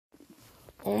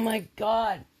Oh my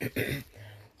god.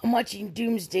 I'm watching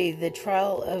Doomsday, the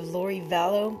trial of Lori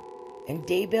Vallow and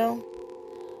Daybell.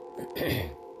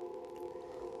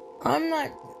 I'm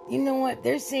not, you know what?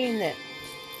 They say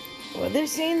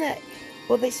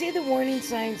the warning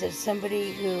signs of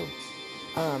somebody who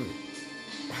um,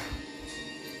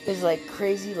 is like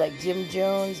crazy, like Jim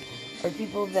Jones, or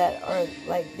people that are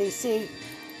like, they say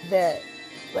that,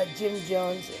 like Jim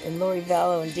Jones and Lori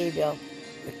Vallow and Daybell.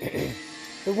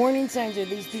 The warning signs are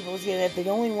these people say that they're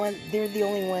the only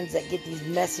ones that get these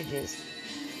messages,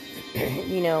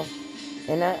 you know,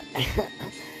 and and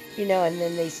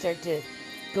then they start to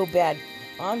go bad.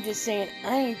 I'm just saying,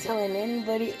 I ain't telling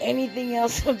anybody anything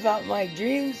else about my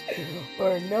dreams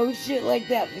or no shit like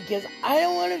that because I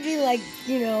don't want to be like,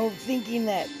 people thinking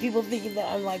that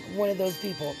I'm like one of those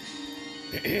people.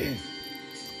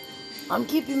 I'm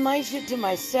keeping my shit to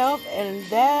myself and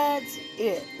that's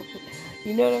it.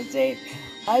 You know what I'm saying?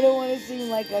 I don't want to seem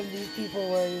like I'm these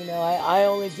people where, I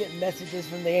only get messages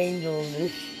from the angels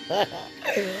and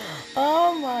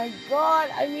oh my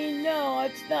god. I mean, no,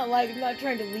 it's not like I'm not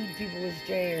trying to lead people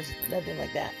astray or nothing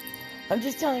like that. I'm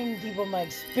just telling people my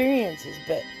experiences,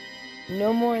 but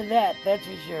no more of that, that's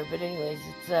for sure. But anyways,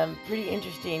 it's pretty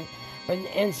interesting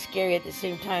and scary at the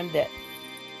same time that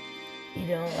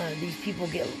these people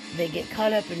get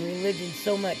caught up in religion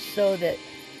so much so that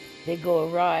they go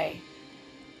awry.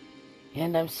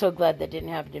 And I'm so glad that didn't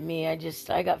happen to me. I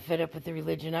got fed up with the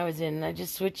religion I was in, and I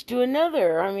just switched to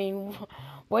another. I mean,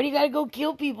 why do you gotta go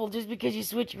kill people just because you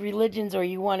switch religions or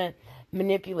you want to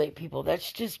manipulate people?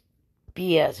 That's just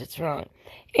BS. It's wrong.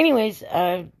 Anyways,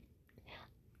 I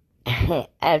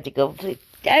have to go.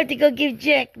 I have to go give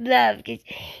Jack love because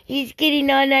he's getting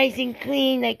all nice and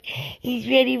clean, like he's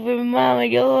ready for Mama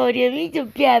to hold him. He's a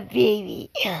bad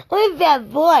baby. I'm a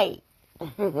bad boy.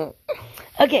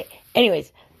 Okay.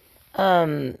 Anyways.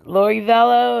 Lori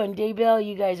Vallow and Daybell,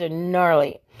 you guys are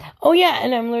gnarly. Oh yeah,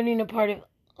 and I'm learning a part of.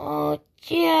 Oh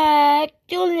Jack,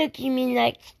 don't look at me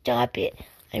like stop it.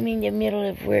 I'm in the middle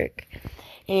of work.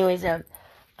 Anyways, I'm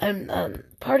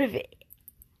part of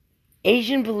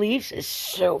Asian beliefs is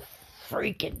so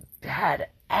freaking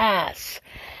badass.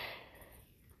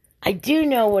 I do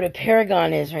know what a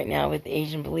paragon is right now with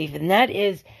Asian belief, and that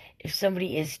is if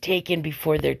somebody is taken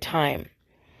before their time.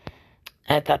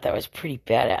 I thought that was pretty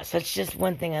badass. That's just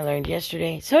one thing I learned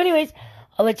yesterday. So anyways,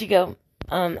 I'll let you go.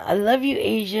 I love you,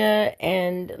 Asia,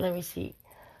 and let me see.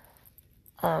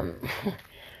 I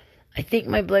think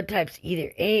my blood type's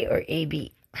either A or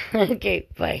AB. Okay,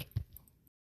 bye.